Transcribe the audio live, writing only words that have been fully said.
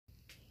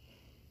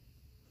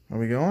Are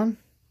we going?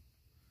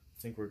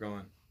 I think we're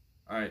going.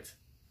 Alright.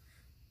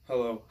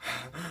 Hello.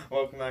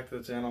 Welcome back to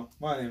the channel.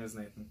 My name is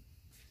Nathan.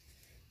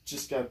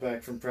 Just got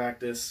back from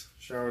practice,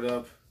 showered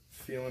up,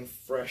 feeling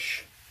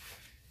fresh.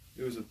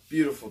 It was a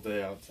beautiful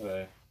day out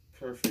today.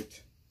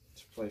 Perfect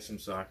to play some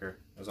soccer.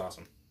 It was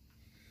awesome.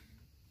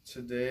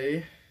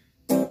 Today,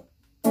 we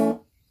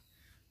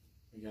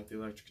got the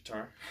electric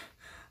guitar.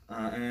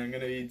 And I'm going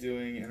to be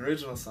doing an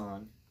original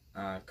song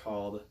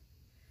called,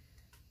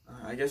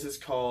 I guess it's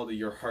called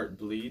Your Heart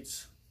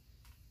Bleeds.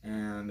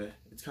 And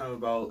it's kind of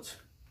about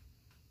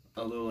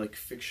a little like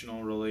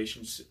fictional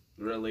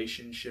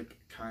relationship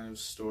kind of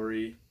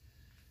story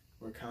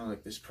where kind of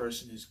like this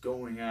person is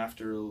going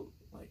after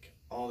like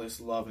all this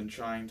love and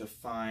trying to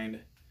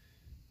find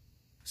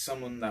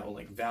someone that will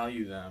like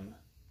value them,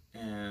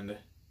 and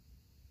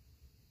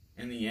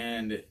in the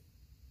end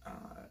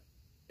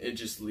it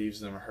just leaves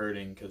them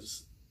hurting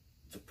because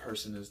the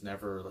person is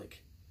never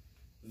like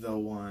the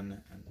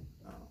one. And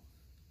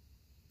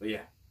but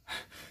yeah,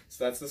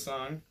 so that's the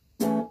song.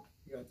 You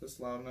got this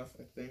loud enough,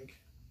 I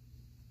think.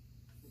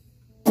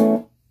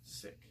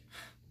 Sick.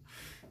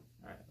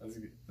 Alright,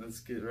 let's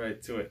get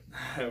right to it. I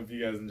hope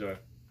you guys enjoy.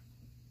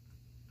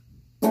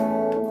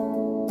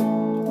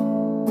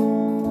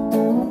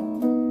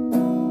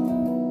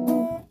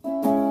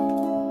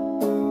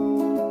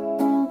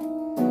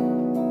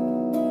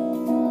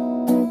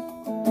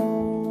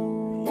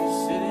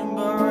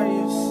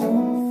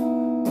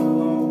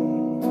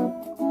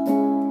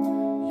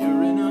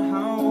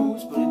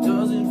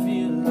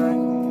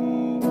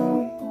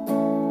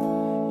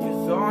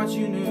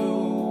 You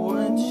knew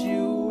what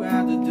you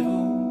had to do.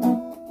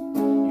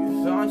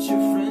 You thought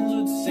your friends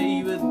would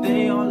say, but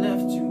they all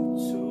left you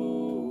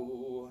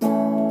too.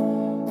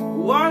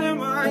 What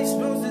am I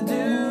supposed to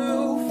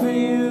do for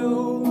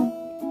you?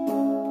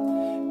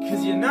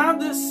 'Cause you're not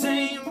the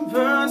same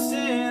person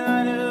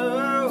I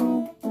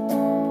knew.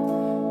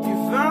 You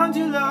found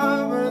your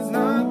love, but it's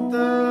not the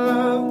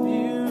love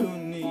you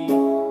need.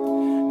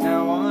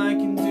 Now all I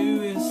can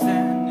do is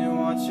stand and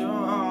watch your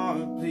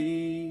heart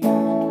bleed.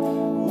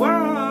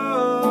 Whoa.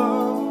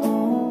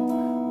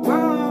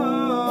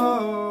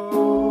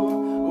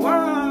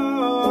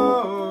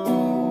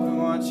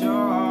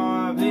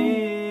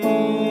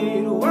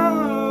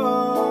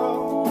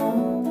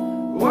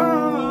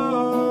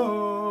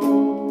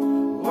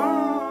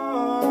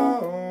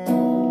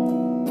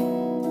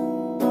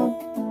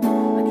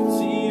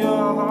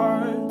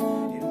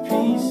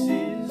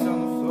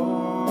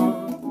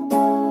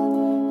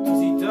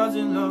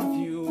 Doesn't love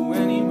you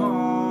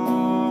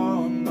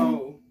anymore,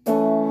 no. I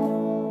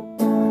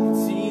can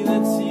see the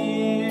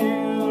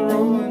tears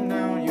rolling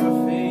down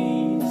your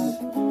face.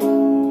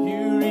 You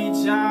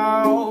reach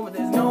out, but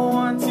there's no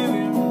one to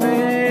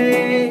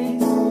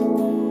embrace.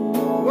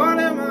 What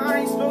am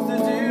I supposed to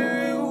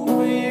do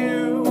for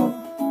you?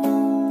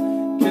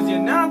 'Cause you're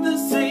not the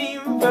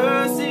same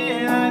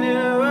person I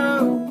knew.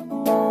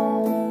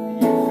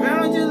 You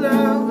found your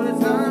love, but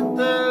it's not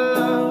the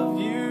love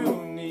you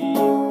need.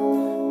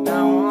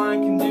 Now all I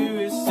can do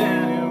is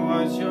stand and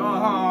watch your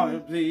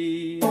heart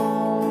bleed.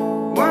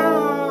 Whoa,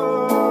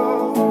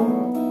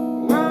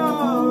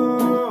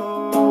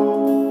 whoa,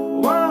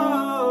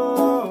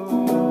 whoa,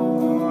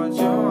 watch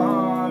your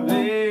heart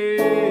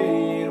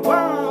bleed. Whoa,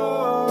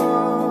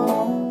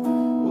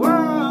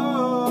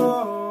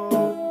 whoa,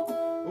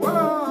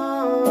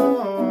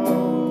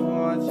 whoa,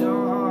 watch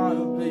your heart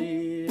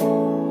bleed.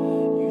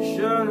 You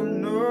should have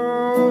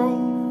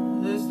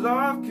known this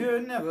love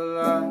could never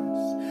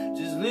last.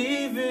 Just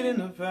leave it in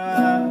the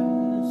past.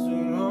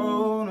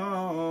 No,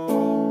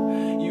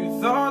 no. You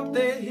thought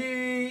that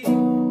he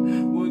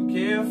would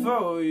care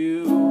for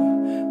you.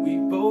 We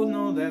both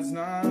know that's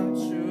not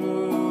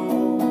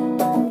true.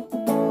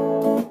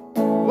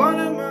 What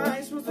am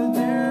I supposed to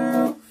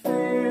do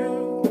for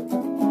you?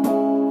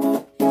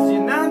 'Cause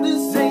you're not the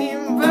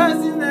same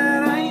person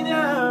that I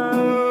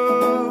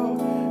know.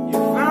 You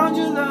found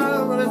your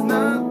love, but it's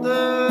not the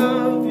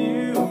love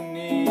you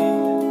need.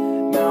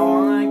 Now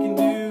all I can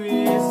do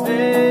is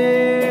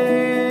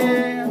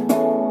stand.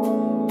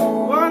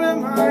 What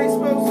am I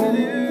supposed to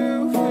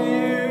do for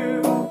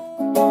you?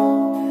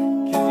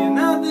 'Cause you're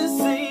not the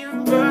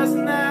same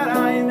person that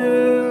I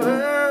knew.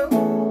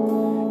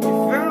 You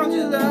found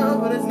your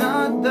love, but it's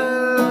not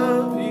the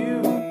love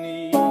you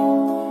need.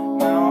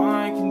 Now all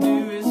I can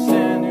do is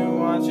stand and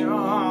watch your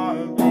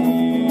heart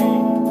bleed.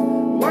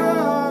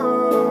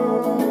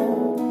 Whoa,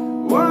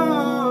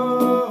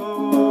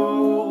 whoa,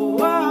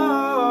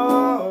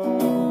 whoa,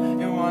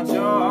 and watch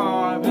your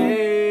heart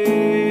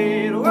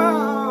bleed.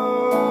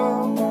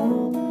 Whoa,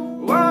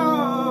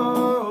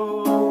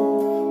 whoa,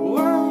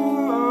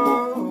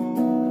 whoa,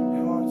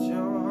 and watch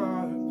your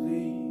heart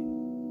bleed.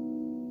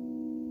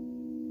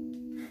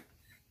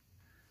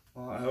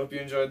 Well, I hope you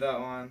enjoyed that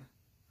one.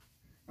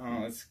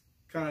 It's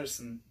kind of just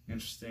an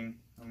interesting,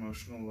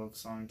 emotional love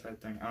song type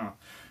thing. I don't know.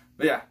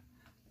 But yeah,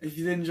 if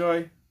you did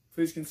enjoy,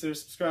 please consider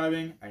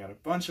subscribing. I got a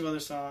bunch of other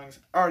songs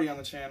already on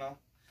the channel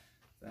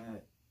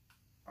that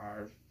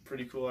are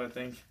pretty cool, I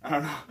think. I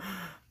don't know.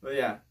 But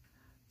yeah,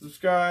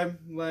 subscribe,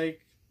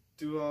 like,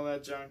 do all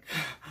that junk.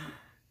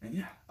 And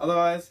yeah,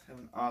 otherwise, have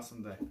an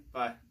awesome day.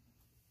 Bye.